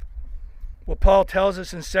himself? Well, Paul tells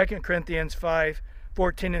us in 2 Corinthians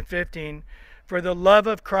 5:14 and 15, for the love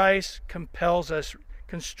of Christ compels us,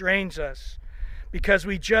 constrains us, because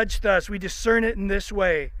we judge thus, we discern it in this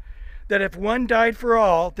way, that if one died for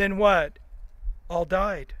all, then what? All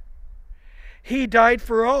died. He died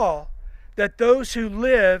for all, that those who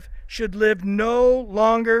live should live no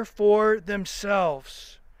longer for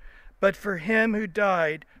themselves, but for him who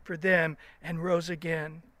died for them and rose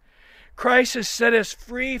again. Christ has set us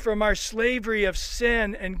free from our slavery of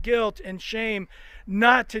sin and guilt and shame,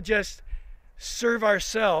 not to just serve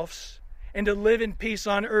ourselves and to live in peace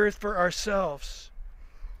on earth for ourselves.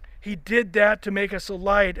 He did that to make us a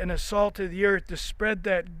light and a salt to the earth, to spread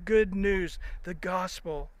that good news, the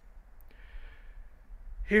gospel.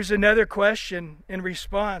 Here's another question in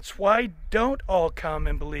response. Why don't all come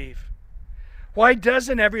and believe? Why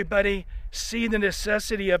doesn't everybody see the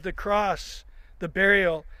necessity of the cross, the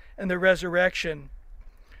burial, and the resurrection?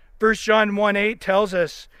 1 John 1:8 tells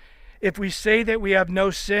us, if we say that we have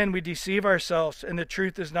no sin, we deceive ourselves, and the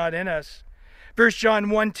truth is not in us. 1 John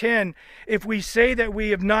 1:10, if we say that we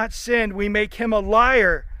have not sinned, we make him a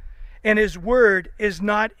liar, and his word is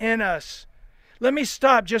not in us. Let me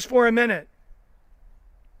stop just for a minute.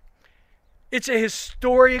 It's a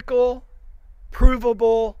historical,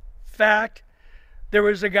 provable fact. There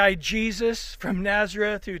was a guy, Jesus from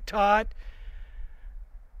Nazareth, who taught,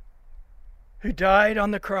 who died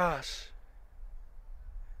on the cross.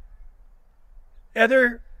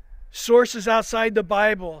 Other sources outside the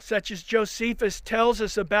Bible, such as Josephus, tells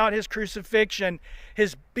us about his crucifixion.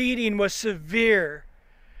 His beating was severe,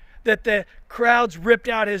 that the crowds ripped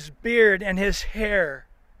out his beard and his hair,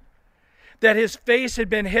 that his face had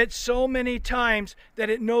been hit so many times that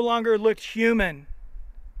it no longer looked human.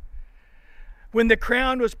 When the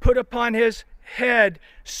crown was put upon his head,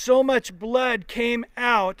 so much blood came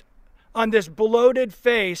out on this bloated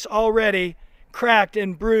face, already cracked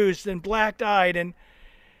and bruised and black-eyed and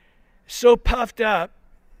so puffed up,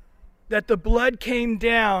 that the blood came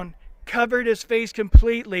down, covered his face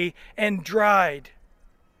completely, and dried.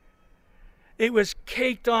 It was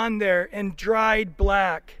caked on there and dried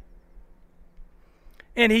black.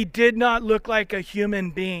 And he did not look like a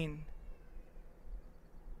human being.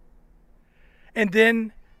 And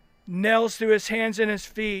then nails through his hands and his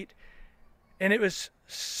feet, and it was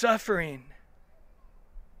suffering.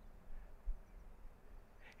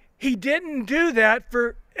 He didn't do that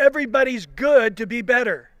for everybody's good to be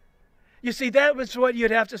better. You see, that was what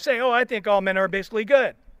you'd have to say. Oh, I think all men are basically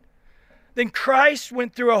good. Then Christ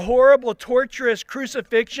went through a horrible, torturous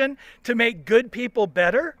crucifixion to make good people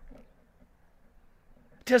better?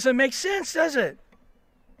 Doesn't make sense, does it?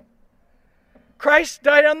 Christ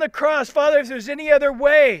died on the cross. Father, if there's any other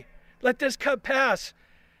way, let this cup pass.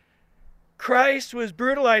 Christ was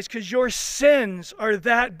brutalized because your sins are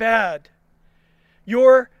that bad.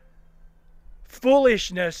 Your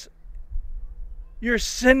foolishness, your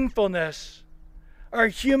sinfulness, our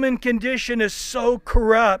human condition is so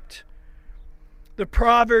corrupt. The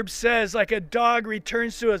proverb says, like a dog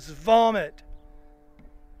returns to its vomit.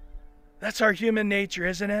 That's our human nature,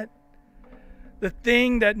 isn't it? The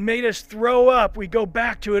thing that made us throw up, we go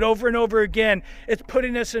back to it over and over again. It's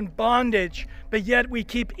putting us in bondage, but yet we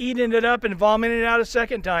keep eating it up and vomiting it out a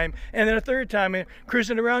second time, and then a third time, and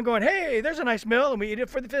cruising around going, hey, there's a nice meal, and we eat it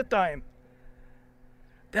for the fifth time.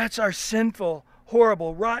 That's our sinful,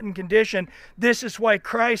 horrible, rotten condition. This is why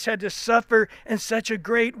Christ had to suffer in such a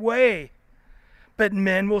great way. But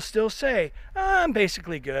men will still say, I'm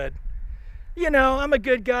basically good. You know, I'm a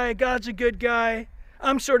good guy. God's a good guy.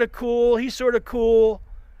 I'm sort of cool. He's sort of cool.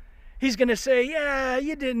 He's going to say, yeah,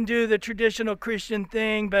 you didn't do the traditional Christian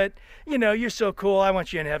thing, but, you know, you're so cool. I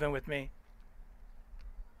want you in heaven with me.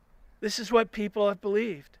 This is what people have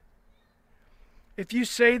believed. If you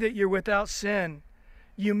say that you're without sin,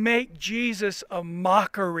 you make Jesus a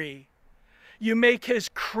mockery. You make his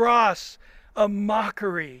cross a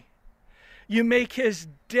mockery. You make his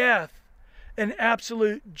death an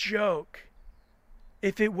absolute joke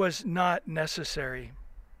if it was not necessary.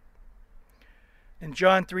 In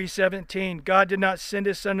John 3:17, God did not send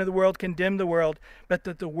his Son into the world, condemn the world, but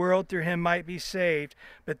that the world through him might be saved.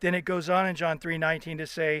 But then it goes on in John 3:19 to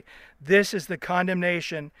say, this is the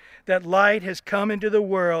condemnation, that light has come into the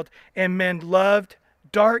world, and men loved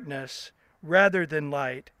darkness rather than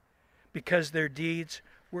light, because their deeds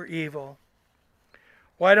were evil.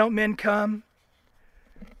 Why don't men come?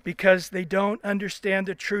 Because they don't understand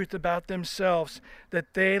the truth about themselves,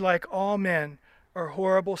 that they, like all men, are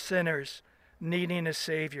horrible sinners, needing a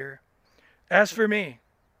Savior. As for me,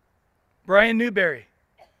 Brian Newberry,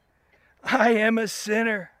 I am a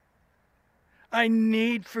sinner. I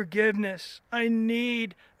need forgiveness. I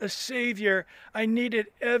need a Savior. I need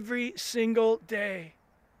it every single day.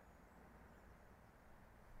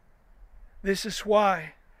 This is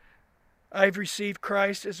why I've received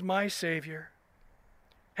Christ as my Savior.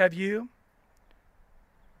 Have you?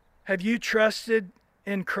 Have you trusted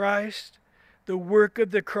in Christ, the work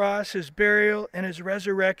of the cross, his burial, and his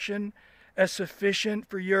resurrection as sufficient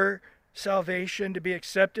for your salvation, to be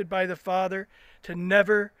accepted by the Father, to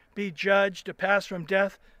never be judged, to pass from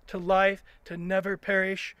death to life, to never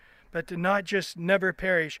perish, but to not just never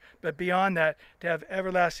perish, but beyond that, to have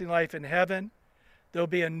everlasting life in heaven? There'll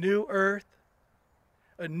be a new earth,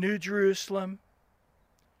 a new Jerusalem.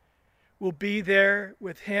 We'll be there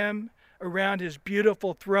with him around his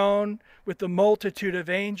beautiful throne with the multitude of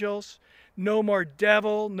angels. No more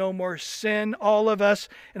devil, no more sin, all of us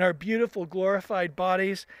in our beautiful glorified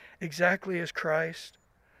bodies, exactly as Christ.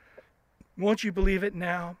 Won't you believe it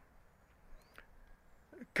now?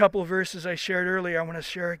 A couple of verses I shared earlier, I want to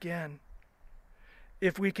share again.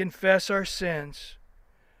 If we confess our sins,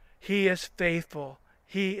 he is faithful,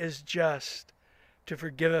 he is just to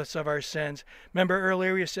forgive us of our sins. Remember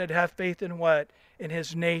earlier we said have faith in what? In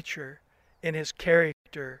his nature, in his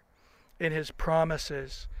character, in his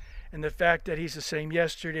promises, in the fact that he's the same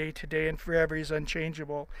yesterday, today, and forever. He's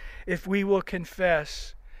unchangeable. If we will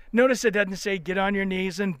confess, notice it doesn't say get on your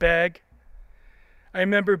knees and beg. I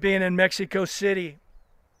remember being in Mexico City,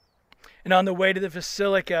 and on the way to the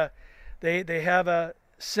Basilica, they have a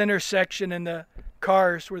center section in the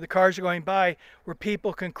cars where the cars are going by where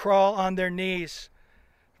people can crawl on their knees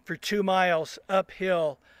for 2 miles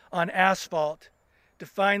uphill on asphalt to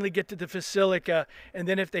finally get to the Basilica. And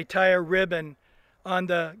then if they tie a ribbon on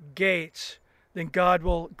the gates, then God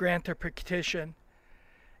will grant their petition.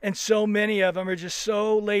 And so many of them are just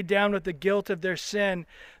so laid down with the guilt of their sin.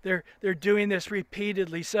 They're doing this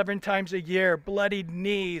repeatedly, 7 times a year, bloodied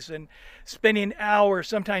knees, and spending hours,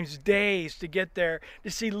 sometimes days, to get there, to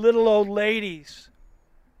see little old ladies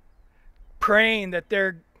praying that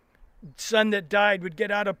their son that died would get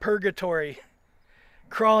out of purgatory,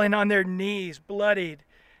 crawling on their knees, bloodied,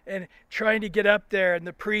 and trying to get up there, and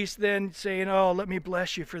the priest then saying, oh, let me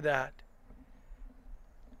bless you for that.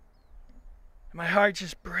 My heart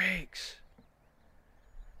just breaks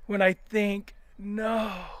when I think,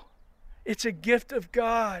 no, it's a gift of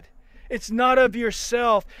God. It's not of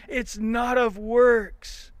yourself. It's not of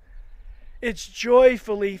works. It's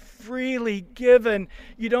joyfully, freely given.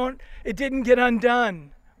 It didn't get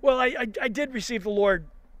undone. Well, I did receive the Lord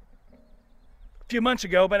a few months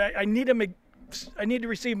ago, but I need to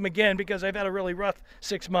receive him again because I've had a really rough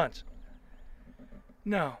 6 months.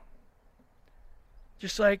 No.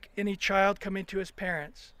 Just like any child coming to his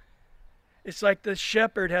parents. It's like the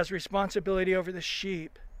shepherd has responsibility over the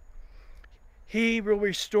sheep. He will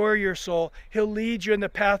restore your soul. He'll lead you in the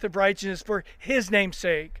path of righteousness for his name's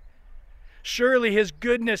sake. Surely his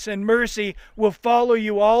goodness and mercy will follow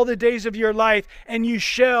you all the days of your life, and you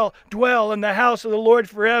shall dwell in the house of the Lord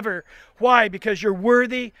forever. Why? Because you're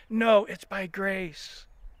worthy? No, it's by grace.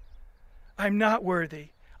 I'm not worthy.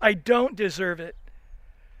 I don't deserve it.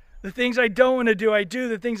 The things I don't want to do, I do.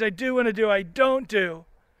 The things I do want to do, I don't do.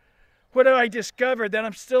 What do I discover? That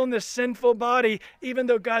I'm still in this sinful body, even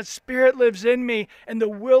though God's Spirit lives in me, and the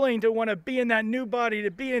willing to want to be in that new body,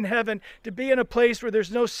 to be in heaven, to be in a place where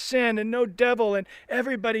there's no sin and no devil, and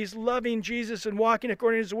everybody's loving Jesus and walking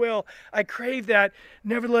according to his will. I crave that.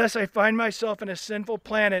 Nevertheless, I find myself in a sinful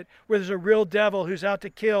planet where there's a real devil who's out to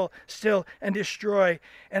kill, steal, and destroy.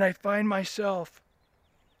 And I find myself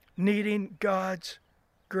needing God's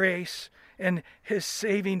grace and his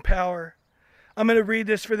saving power. I'm going to read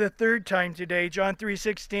this for the third time today, John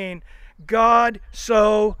 3:16. God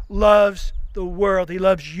so loves the world. He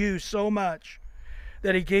loves you so much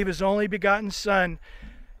that he gave his only begotten Son.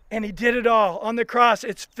 And he did it all. On the cross,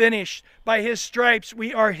 it's finished. By his stripes,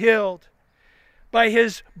 we are healed. By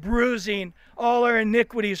his bruising, all our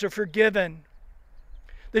iniquities are forgiven.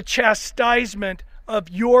 The chastisement of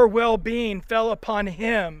your well-being fell upon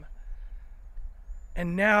him.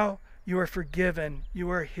 And now you are forgiven. You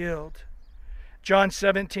are healed. John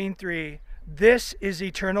 17:3, this is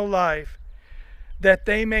eternal life, that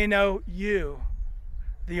they may know you,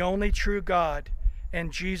 the only true God,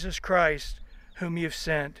 and Jesus Christ, whom you've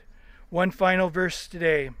sent. One final verse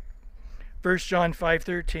today, 1 John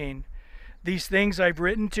 5:13. These things I've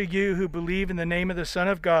written to you who believe in the name of the Son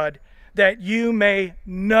of God, that you may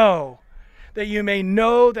know, that you may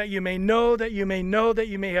know, that you may know, that you may know, that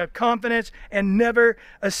you may have confidence and never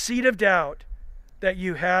a seed of doubt, that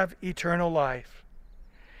you have eternal life,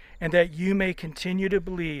 and that you may continue to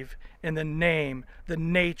believe in the name, the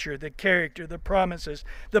nature, the character, the promises,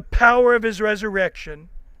 the power of his resurrection.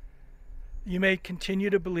 You may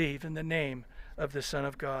continue to believe in the name of the Son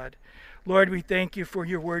of God. Lord, we thank you for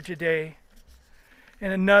your word today.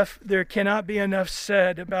 And there cannot be enough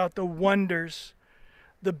said about the wonders,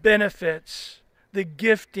 the benefits, the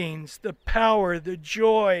giftings, the power, the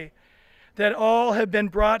joy, that all have been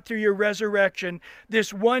brought through your resurrection.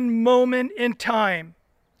 This one moment in time,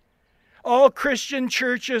 all Christian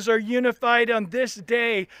churches are unified on this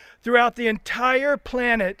day throughout the entire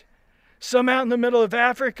planet. Some out in the middle of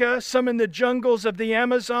Africa, some in the jungles of the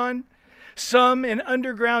Amazon, some in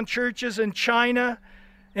underground churches in China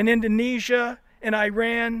and Indonesia and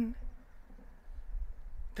Iran.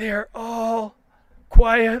 They are all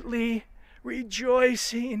quietly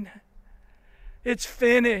rejoicing. It's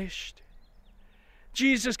finished.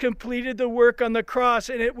 Jesus completed the work on the cross,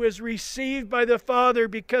 and it was received by the Father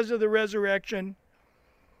because of the resurrection.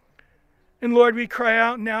 And Lord, we cry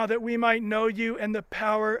out now that we might know you and the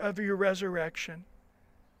power of your resurrection.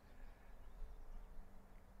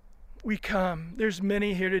 We come. There's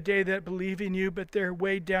many here today that believe in you, but they're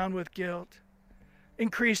weighed down with guilt.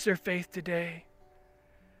 Increase their faith today.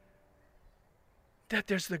 That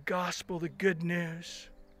there's the gospel, the good news.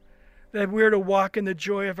 That we're to walk in the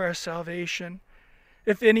joy of our salvation.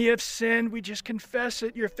 If any have sinned, we just confess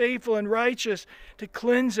it. You're faithful and righteous to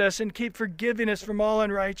cleanse us and keep forgiving us from all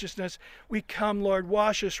unrighteousness. We come, Lord,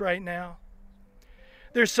 wash us right now.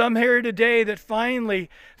 There's some here today that finally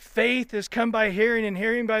faith has come by hearing and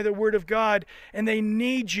hearing by the word of God, and they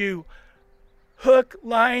need you. Hook,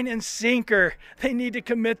 line, and sinker. They need to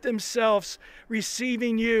commit themselves,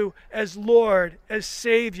 receiving you as Lord, as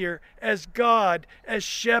Savior, as God, as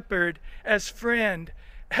Shepherd, as friend,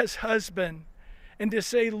 as husband. And to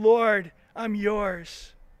say, Lord, I'm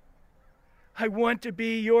yours. I want to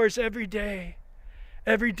be yours every day.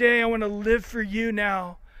 Every day I want to live for you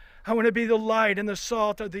now. I want to be the light and the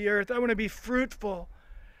salt of the earth. I want to be fruitful,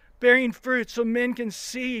 bearing fruit so men can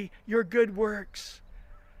see your good works.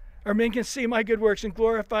 Or men can see my good works and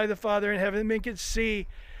glorify the Father in heaven. Men can see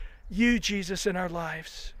you, Jesus, in our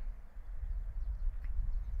lives.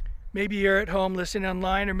 Maybe you're at home listening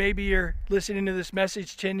online, or maybe you're listening to this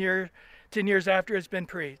message 10 years after it's been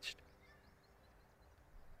preached.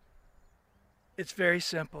 It's very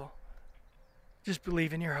simple. Just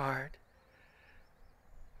believe in your heart.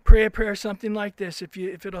 Pray a prayer something like this if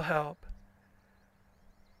it'll help.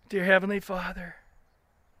 Dear Heavenly Father,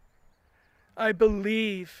 I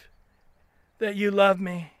believe that you love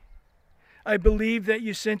me. I believe that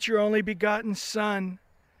you sent your only begotten Son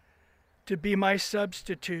to be my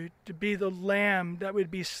substitute, to be the lamb that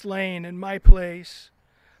would be slain in my place,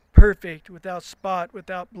 perfect, without spot,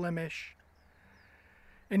 without blemish.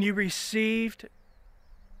 And you received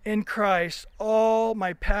in Christ all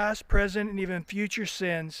my past, present, and even future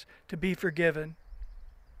sins to be forgiven.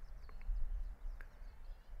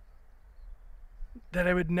 That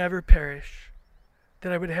I would never perish,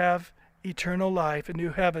 that I would have eternal life, a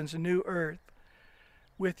new heavens, a new earth,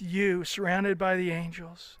 with you surrounded by the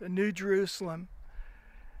angels, a new Jerusalem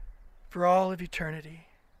for all of eternity.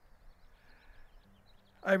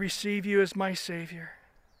 I receive you as my Savior.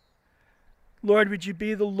 Lord, would you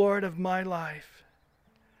be the Lord of my life?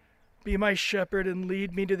 Be my shepherd and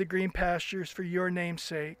lead me to the green pastures for your name's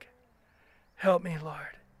sake. Help me,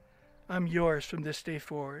 Lord. I'm yours from this day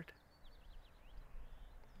forward.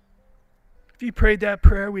 If you prayed that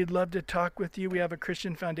prayer, we'd love to talk with you. We have a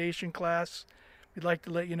Christian Foundation class we'd like to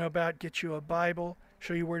let you know about, get you a Bible,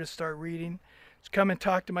 show you where to start reading. Just come and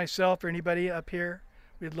talk to myself or anybody up here.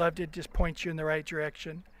 We'd love to just point you in the right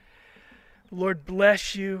direction. The Lord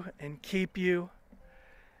bless you and keep you.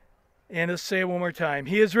 And let's say it one more time.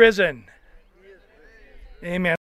 He is risen. Amen.